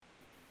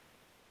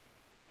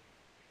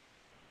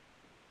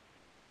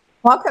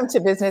Welcome to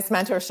Business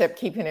Mentorship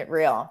Keeping It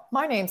Real.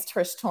 My name's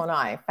Trish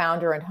Tonai,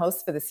 founder and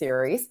host for the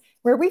series,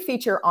 where we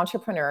feature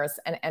entrepreneurs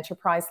and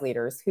enterprise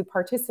leaders who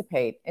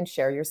participate in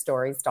Share Your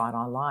Stories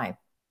online.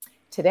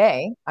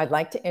 Today, I'd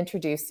like to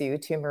introduce you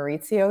to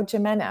Mauricio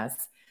Jimenez,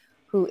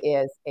 who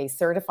is a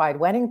certified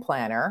wedding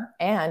planner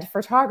and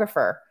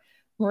photographer.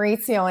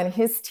 Mauricio and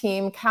his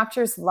team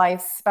captures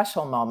life's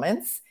special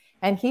moments,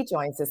 and he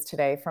joins us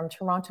today from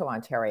Toronto,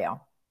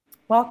 Ontario.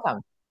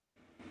 Welcome.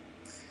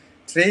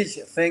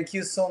 Trish, thank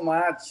you so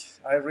much.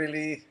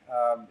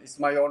 It's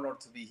my honor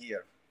to be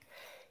here.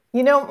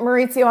 You know,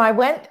 Mauricio, I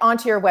went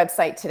onto your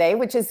website today,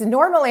 which is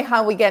normally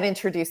how we get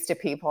introduced to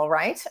people,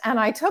 right? And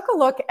I took a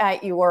look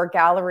at your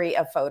gallery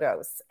of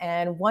photos.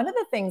 And one of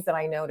the things that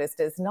I noticed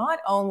is not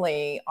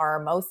only are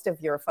most of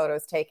your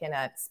photos taken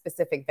at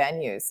specific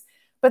venues,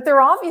 but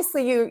they're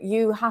obviously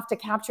you have to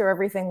capture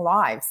everything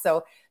live.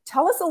 So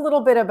tell us a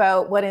little bit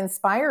about what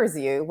inspires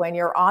you when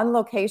you're on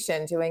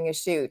location doing a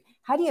shoot.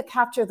 How do you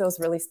capture those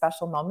really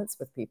special moments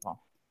with people?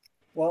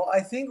 Well,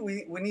 I think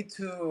we need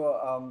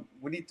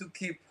to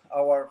keep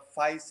our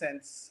five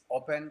senses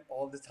open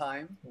all the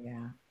time.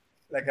 Yeah.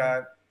 Like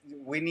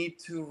we need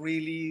to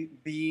really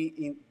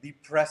be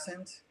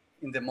present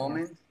in the Yes.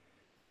 moment.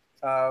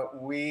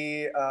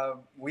 We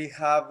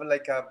have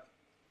like a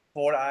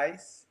four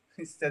eyes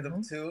instead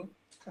of two.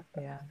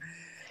 Yeah.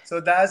 So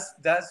that's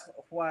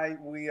why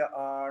we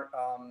are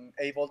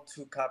able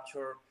to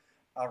capture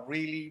a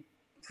really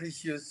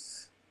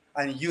precious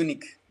and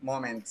unique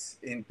moments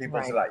in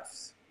people's Right.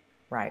 lives.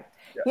 Right.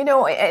 Yeah. You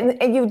know,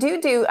 and you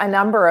do a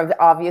number of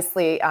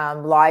obviously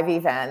live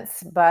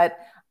events, but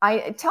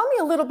tell me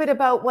a little bit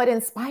about what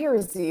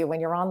inspires you when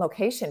you're on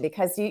location,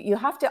 because you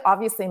have to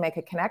obviously make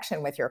a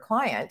connection with your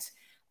client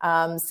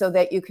so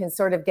that you can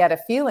sort of get a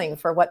feeling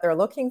for what they're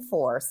looking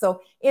for.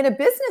 So in a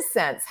business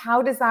sense,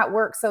 how does that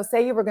work? So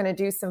say you were going to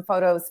do some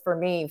photos for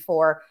me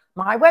for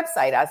my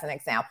website as an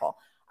example.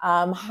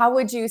 How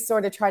would you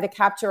sort of try to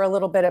capture a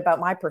little bit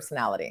about my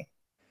personality?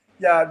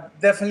 Yeah,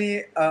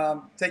 definitely.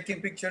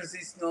 Taking pictures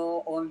is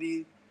not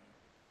only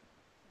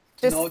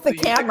Just the to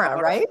use the camera,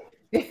 camera. right?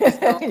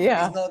 It's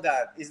Yeah. not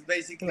that. It's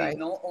basically Right.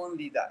 not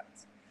only that.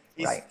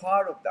 It's Right.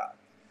 part of that.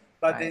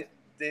 But Right.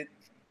 the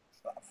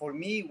for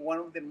me, one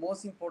of the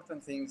most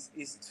important things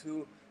is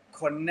to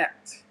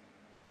connect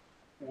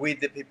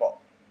with the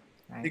people,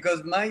 Right.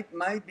 because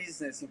my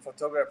business in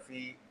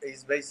photography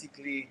is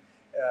basically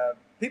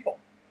people,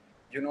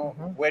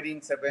 Mm-hmm.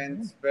 weddings, Mm-hmm.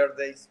 events,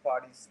 birthdays,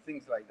 parties,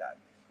 things like that,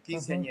 Mm-hmm.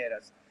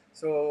 quinceañeras.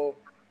 So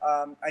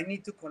I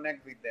need to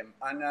connect with them,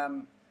 and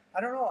I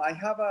don't know, I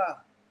have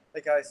a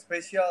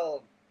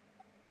special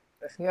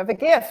You have a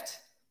gift.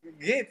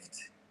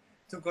 gift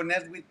to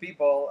connect with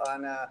people,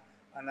 and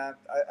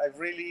I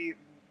really,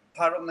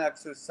 part of my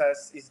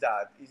success is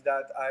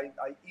that I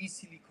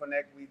easily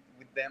connect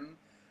with them.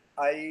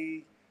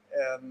 I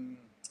um,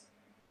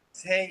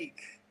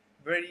 take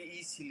very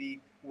easily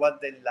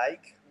what they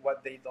like,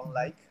 what they don't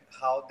Mm-hmm. like,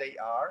 how they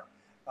are.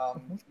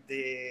 Mm-hmm.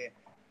 The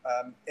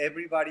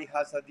Everybody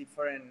has a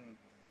different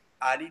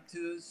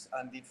attitudes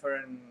and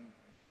different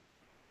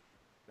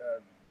uh,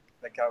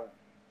 like a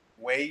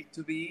way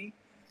to be.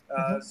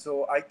 Mm-hmm.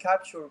 So I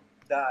capture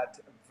that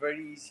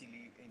very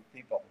easily in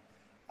people,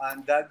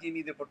 and that give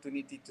me the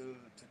opportunity to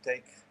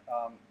take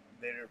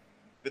their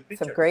good Some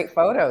pictures. great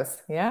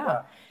photos. Yeah.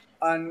 Yeah.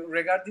 And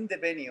regarding the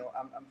venue,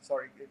 I'm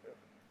sorry.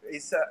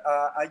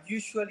 I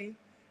usually,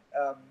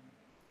 um,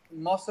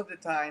 most of the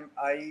time,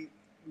 I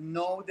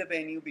know the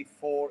venue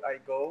before I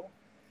go.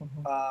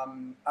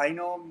 Mm-hmm. I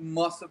know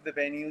most of the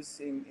venues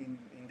in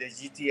the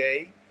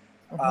GTA.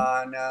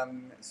 Mm-hmm.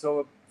 And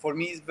so for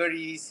me, it's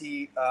very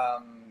easy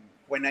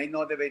when I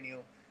know the venue,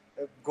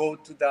 go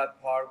to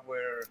that part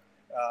where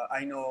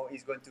I know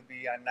it's going to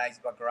be a nice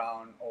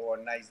background or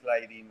nice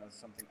lighting or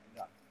something like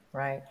that.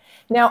 Right.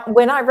 Now,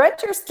 when I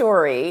read your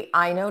story,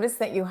 I noticed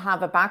that you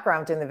have a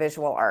background in the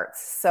visual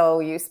arts. So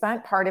you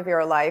spent part of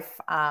your life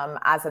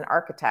as an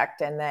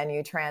architect, and then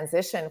you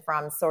transitioned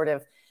from sort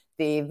of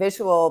the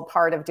visual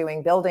part of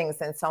doing buildings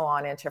and so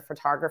on into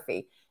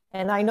photography.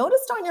 And I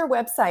noticed on your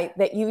website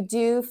that you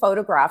do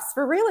photographs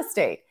for real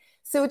estate.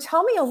 So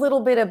tell me a little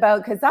bit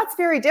about, because that's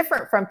very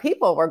different from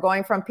people. We're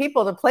going from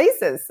people to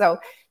places. So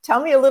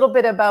tell me a little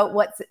bit about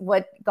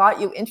what got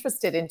you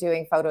interested in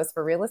doing photos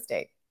for real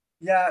estate.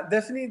 Yeah,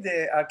 definitely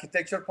the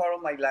architecture part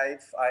of my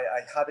life,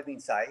 I have it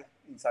inside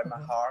my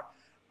Mm-hmm. heart.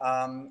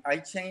 I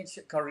changed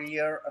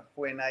career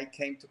when I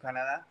came to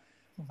Canada.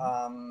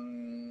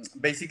 Mm-hmm.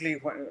 Basically,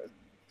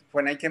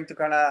 when I came to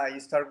Canada, I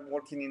started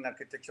working in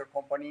architecture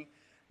company,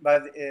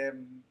 but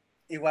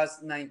it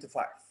was 9 to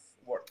 5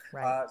 work.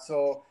 Right.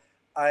 So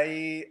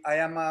I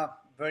am a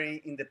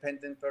very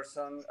independent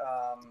person.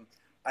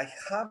 I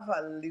have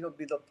a little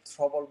bit of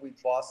trouble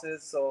with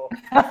bosses, so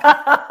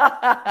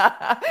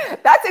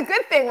That's a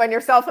good thing when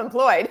you're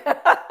self-employed.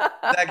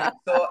 exactly.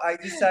 So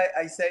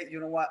I say, you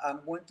know what, I'm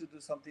going to do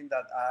something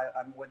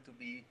I'm going to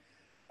be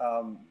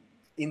um,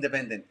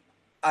 independent.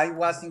 I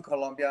was in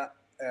Colombia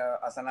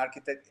as an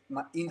architect,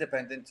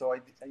 independent, so I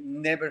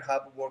never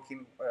have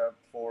working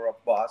for a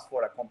boss,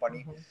 for a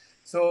company. Mm-hmm.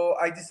 So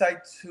I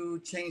decided to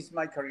change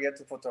my career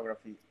to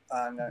photography,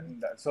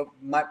 and so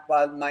my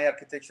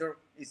architecture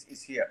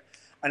is here.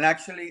 And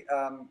actually,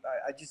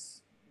 I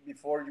just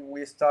before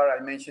we start,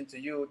 I mentioned to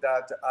you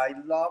that I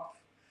love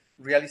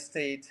real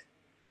estate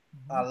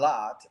a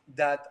lot.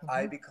 That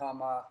I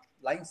become a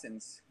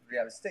licensed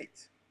real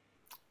estate.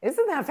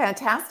 Isn't that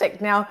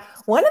fantastic? Now,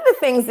 one of the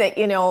things that,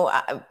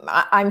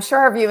 I'm sure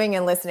our viewing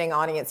and listening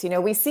audience,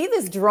 we see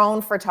this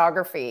drone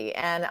photography,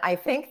 and I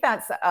think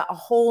that's a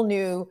whole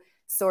new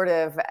sort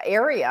of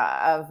area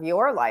of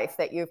your life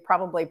that you've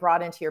probably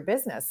brought into your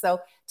business.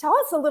 So tell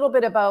us a little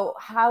bit about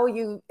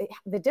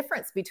the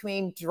difference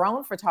between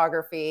drone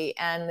photography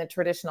and the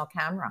traditional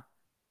camera.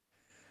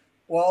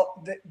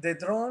 Well, the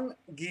drone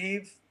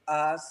gives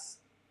us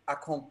a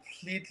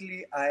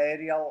completely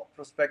aerial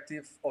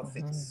perspective of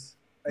things.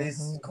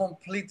 It's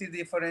completely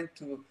different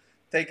to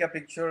take a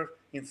picture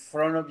in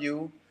front of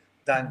you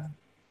than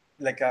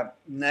like a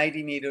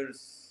 90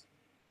 meters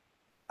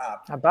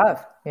up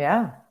Above.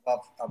 Yeah.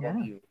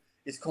 above you.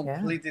 It's Yeah.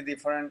 completely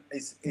different.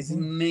 It's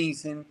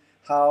amazing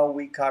how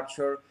we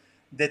capture.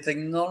 The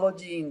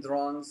technology in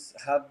drones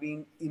have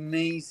been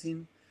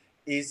amazing.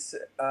 Is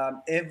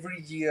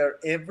every year,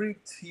 every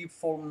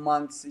 3-4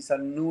 months is a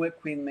new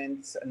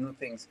equipment, new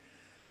things.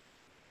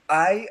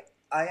 I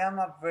am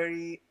a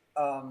very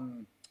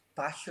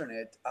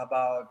passionate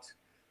about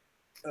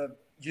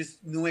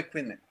just new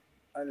equipment,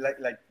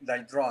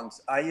 like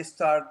drones. I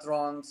start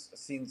drones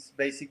since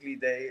basically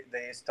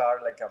they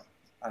start like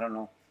I don't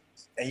know,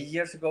 8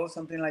 years ago,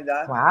 something like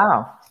that.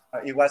 Wow.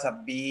 It was a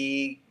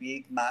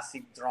big,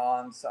 massive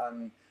drones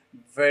and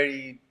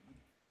very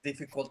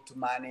difficult to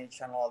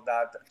manage and all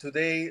that.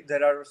 Today, they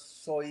are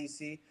so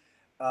easy.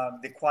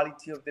 The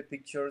quality of the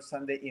pictures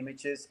and the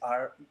images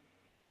are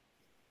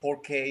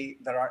 4K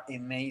that are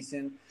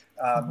amazing.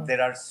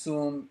 There are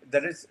zoom.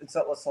 It's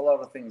a lot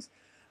of things,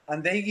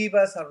 and they give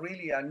us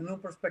a new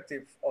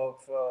perspective of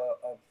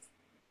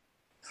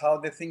how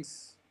the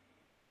things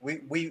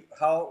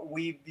how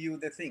we view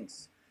the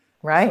things.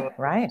 Right. So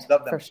Right.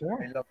 love them. For sure.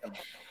 I love them.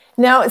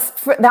 Now,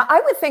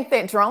 I would think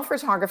that drone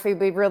photography would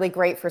be really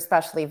great for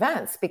special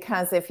events,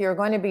 because if you're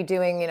going to be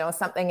doing,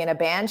 something in a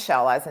band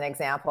shell, as an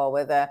example,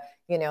 with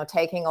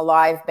taking a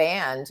live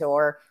band,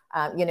 or,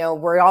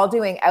 we're all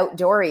doing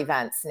outdoor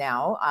events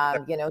now,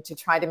 to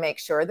try to make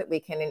sure that we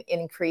can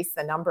increase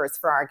the numbers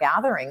for our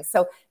gatherings.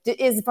 So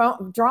is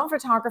drone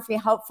photography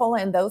helpful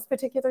in those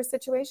particular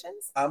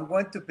situations? I'm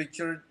going to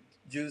picture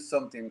you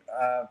something.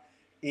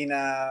 In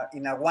a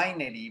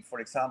winery, for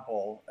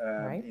example,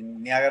 Right.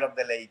 in Niagara of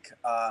the Lake,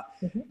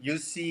 Mm-hmm. you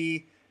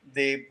see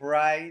the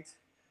bride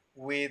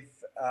with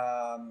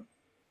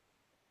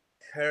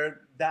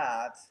her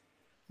dad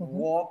Mm-hmm.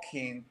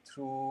 walking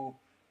through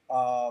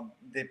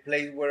the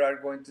place where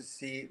is going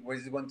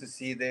to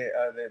see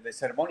the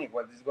ceremony,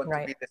 what is going to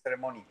Right. be the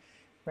ceremony.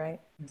 Right.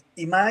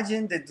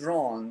 Imagine the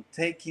drone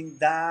taking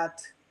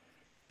that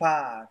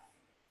path.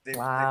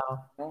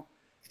 Wow.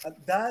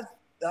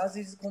 That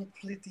is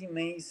completely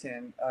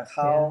amazing. Yeah.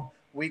 How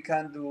we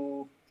can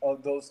do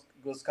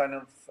those kind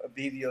of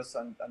videos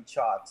and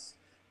shots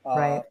uh,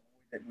 Right.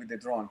 with the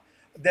drone.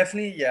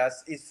 Definitely,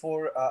 yes. It's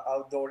for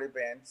outdoor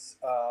events.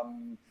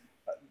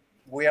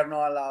 We are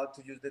not allowed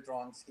to use the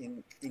drones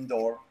in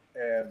indoor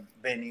Right.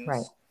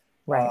 venues.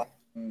 Right.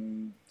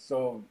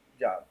 So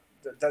yeah,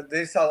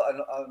 there's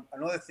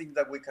another thing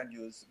that we can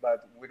use,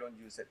 but we don't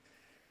use it.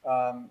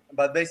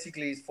 But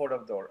basically, it's for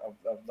outdoor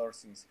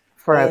things.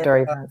 For Or outdoor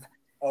events.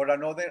 or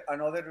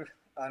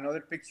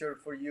another picture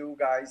for you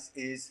guys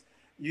is,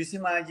 just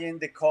imagine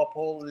the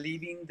couple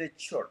leaving the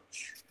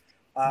church,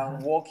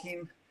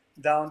 walking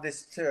down the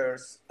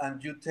stairs,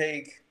 and you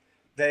take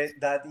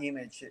that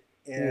image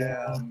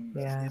Yeah.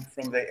 Yeah.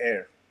 from the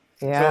air.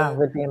 Yeah. So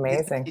Would be it's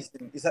amazing.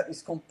 amazing.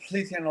 It's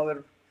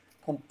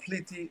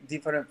completely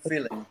different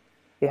feeling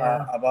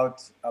Yeah.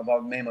 about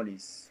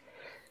memories.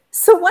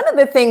 So one of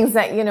the things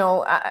that,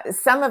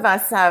 some of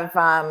us have,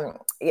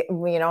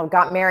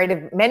 got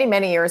married many,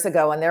 many years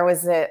ago, and there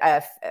was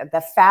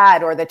the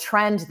fad, or the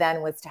trend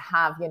then, was to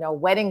have,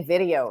 wedding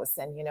videos,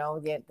 and,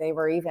 they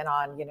were even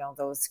on,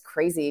 those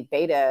crazy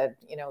beta,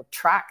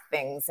 track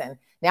things. And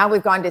now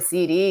we've gone to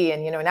CD,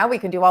 and, now we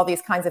can do all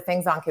these kinds of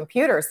things on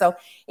computers. So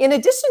in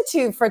addition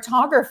to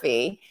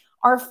photography,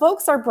 are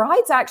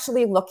brides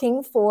actually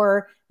looking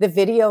for the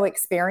video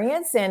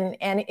experience? And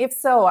if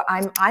so,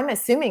 I'm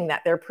assuming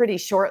that they're pretty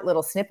short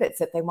little snippets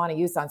that they want to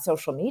use on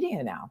social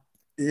media now.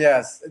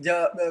 Yes,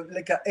 yeah,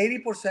 like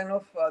 80%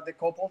 of the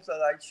couples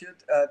that I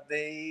shoot,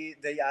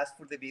 they ask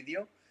for the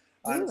video,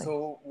 and Really?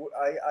 so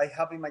I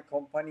have in my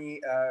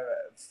company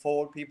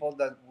 4 people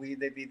that we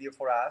the video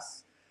for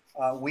us.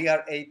 We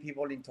are 8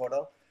 people in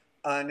total,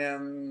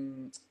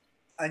 and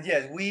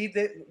yes,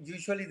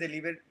 usually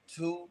deliver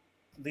 2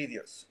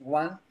 videos,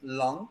 one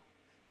long.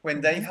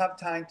 When they have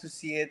time to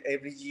see it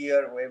every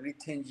year or every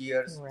 10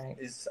 years, Right.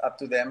 is up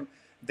to them.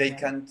 They Right.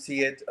 can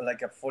see it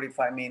like a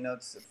 45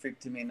 minutes,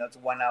 50 minutes,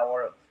 1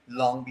 hour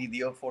long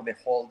video for the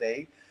whole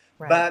day.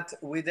 Right. But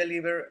we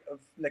deliver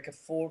like a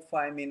 4 or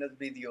 5 minute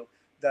video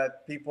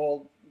that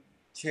people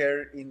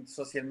share in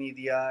social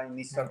media, in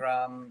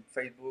Instagram,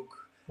 Facebook,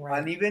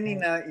 and even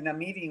in a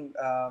meeting,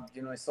 a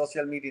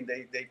social meeting,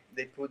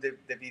 they put the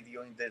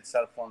video in their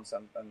cell phones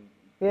and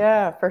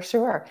Yeah, for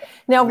sure.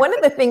 Now, one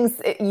of the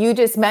things you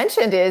just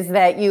mentioned is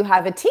that you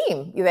have a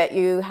team, that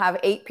you have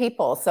 8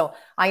 people. So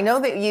I know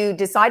that you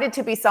decided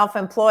to be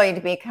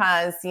self-employed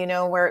because,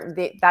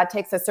 that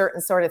takes a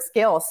certain sort of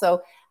skill.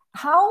 So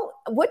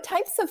what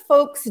types of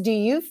folks do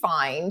you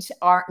find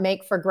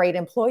make for great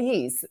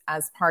employees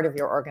as part of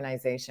your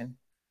organization?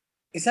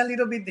 It's a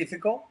little bit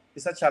difficult.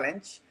 It's a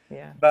challenge.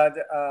 Yeah. But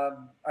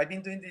I've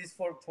been doing this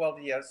for 12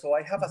 years. So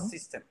I have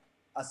Mm-hmm.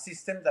 a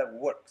system that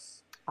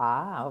works.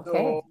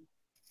 Okay.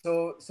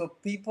 So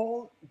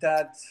people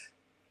that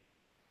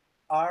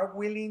are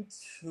willing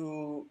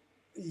to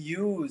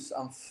use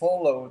and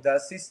follow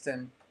that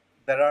system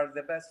that are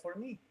the best for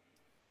me.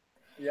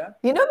 Yeah.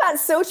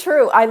 That's so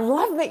true. I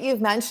love that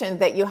you've mentioned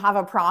that you have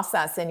a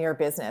process in your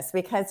business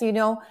because,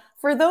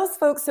 for those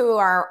folks who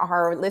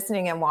are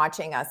listening and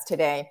watching us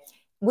today,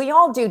 we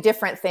all do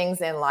different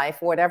things in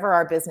life, whatever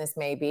our business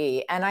may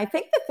be. And I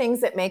think the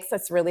things that makes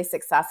us really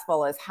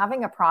successful is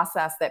having a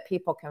process that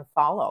people can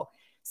follow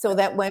so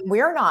that when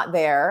we're not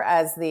there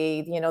as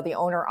the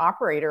owner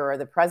operator or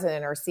the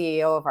president or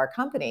CEO of our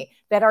company,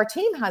 that our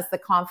team has the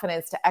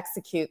confidence to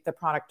execute the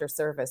product or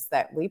service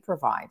that we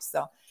provide.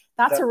 So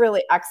that's a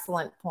really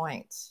excellent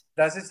point.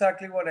 That's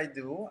exactly what I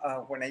do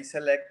when I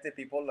select the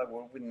people that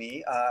work with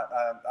me.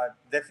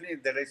 Definitely,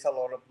 there is a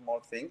lot of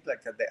more things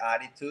like the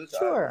attitude.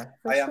 Sure,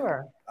 for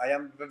sure. I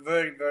am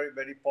very, very,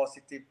 very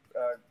positive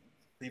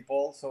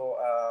people. So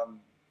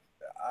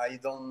I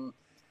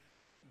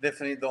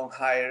definitely don't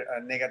hire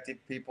negative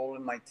people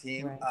in my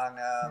team,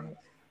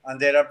 and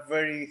they are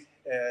very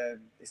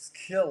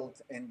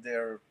skilled in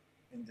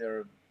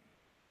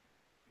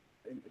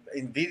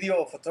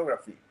video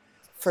photography.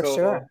 For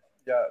sure.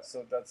 Yeah,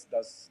 so that's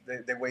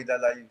the way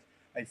that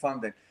I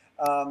found it.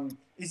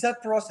 It's a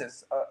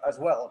process as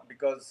well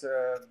because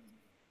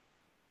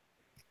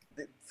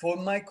for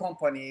my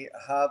company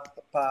have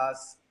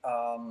passed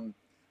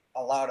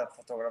a lot of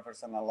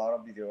photographers and a lot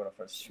of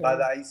videographers,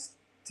 but I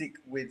stick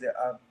with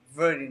a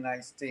very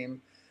nice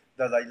team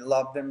that I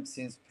love them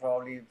since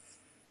probably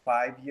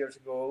 5 years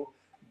ago.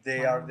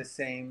 They are the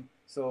same,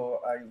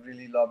 so I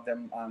really love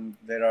them, and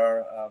they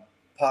are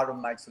part of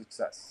my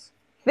success.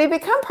 They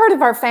become part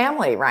of our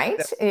family, right?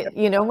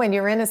 When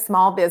you're in a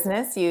small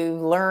business, you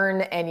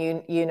learn and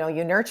you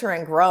nurture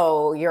and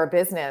grow your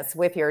business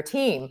with your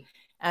team.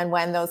 And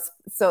when those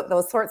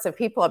sorts of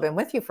people have been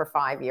with you for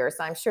 5 years,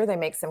 I'm sure they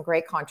make some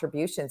great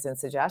contributions and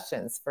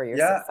suggestions for your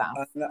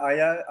success. And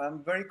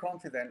I'm very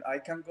confident. I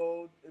can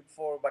go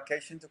for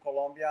vacation to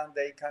Colombia, and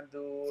they can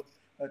do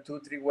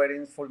 2-3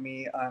 weddings for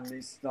me, and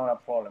it's not a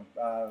problem.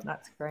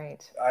 That's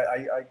great.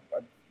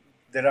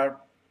 They are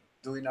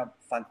doing a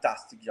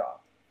fantastic job.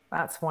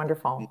 That's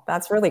wonderful.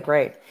 That's really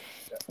great.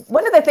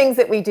 One of the things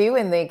that we do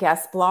in the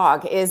guest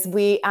blog is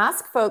we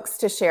ask folks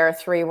to share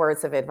 3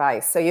 words of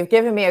advice. So you've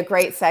given me a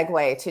great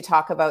segue to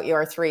talk about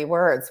your 3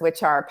 words,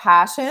 which are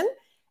passion,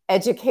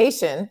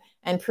 education,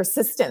 and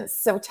persistence.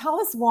 So tell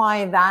us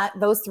why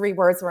those 3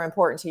 words were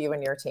important to you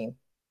and your team.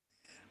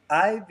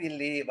 I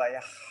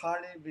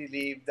hardly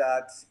believe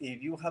that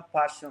if you have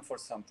passion for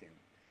something,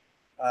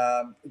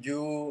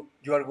 you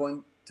are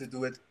going to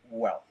do it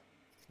well.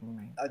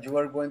 Right. You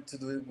are going to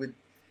do it with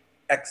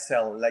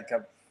excel, like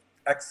a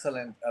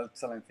excellent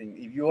thing.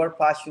 If you are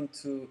passionate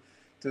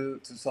to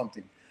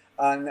something,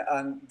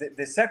 and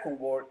the second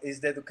word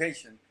is the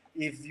education.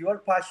 If you are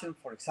passionate,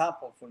 for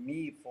example, for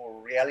me, for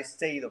real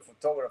estate or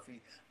photography,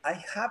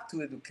 I have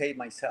to educate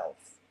myself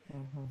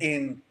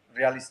in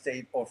real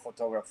estate or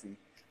photography.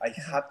 I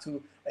have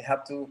to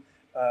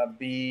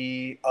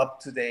be up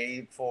to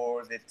date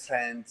for the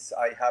trends.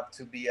 I have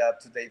to be up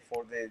to date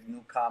for the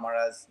new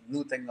cameras,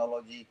 new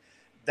technology.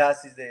 That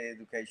is the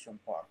education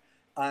part.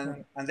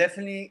 And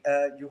definitely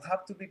you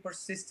have to be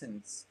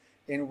persistent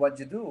in what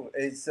you do.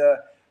 It's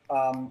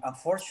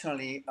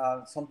unfortunately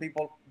some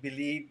people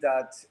believe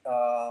that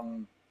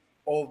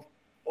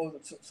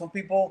some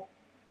people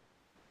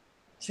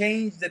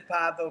change the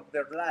path of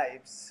their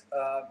lives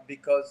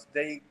because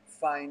they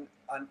find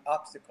an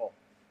obstacle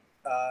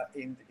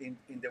in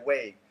the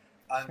way,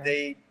 and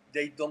they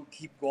don't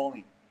keep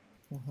going.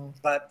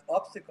 But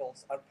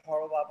obstacles are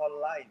part of our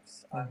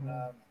lives,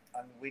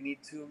 and we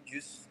need to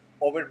just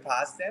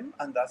overpass them,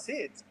 and that's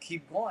it.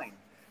 Keep going.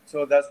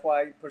 So that's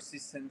why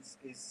persistence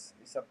is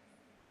a.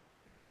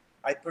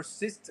 I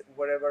persist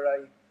wherever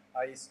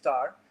I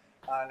start,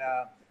 and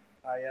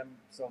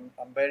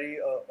I'm very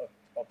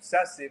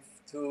obsessive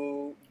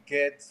to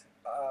get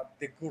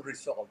the good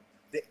result,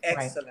 the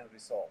excellent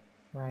result.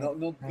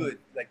 Not good.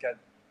 Like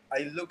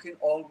I'm looking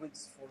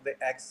always for the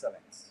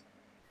excellence.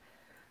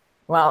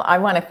 Well, I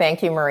want to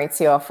thank you,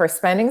 Maurizio, for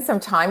spending some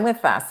time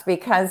with us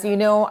because,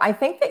 I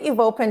think that you've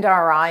opened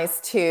our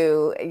eyes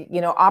to,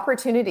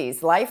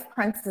 opportunities. Life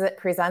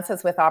presents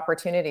us with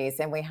opportunities,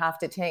 and we have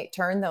to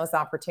turn those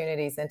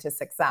opportunities into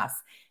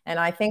success. And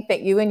I think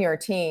that you and your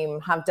team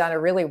have done a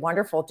really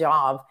wonderful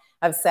job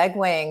of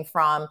segueing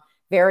from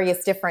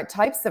various different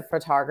types of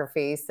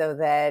photography so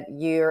that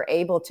you're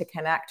able to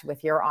connect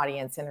with your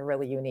audience in a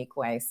really unique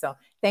way. So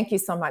thank you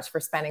so much for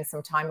spending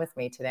some time with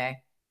me today.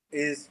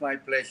 It's my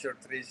pleasure,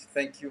 Trish.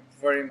 Thank you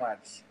very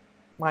much.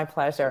 My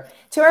pleasure.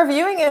 To our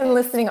viewing and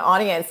listening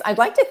audience, I'd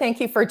like to thank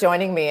you for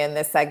joining me in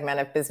this segment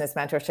of Business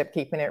Mentorship,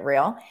 Keeping It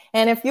Real.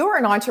 And if you're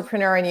an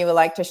entrepreneur and you would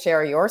like to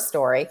share your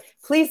story,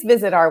 please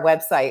visit our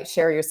website,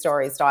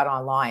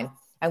 shareyourstories.online.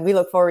 And we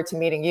look forward to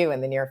meeting you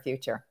in the near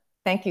future.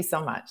 Thank you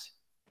so much.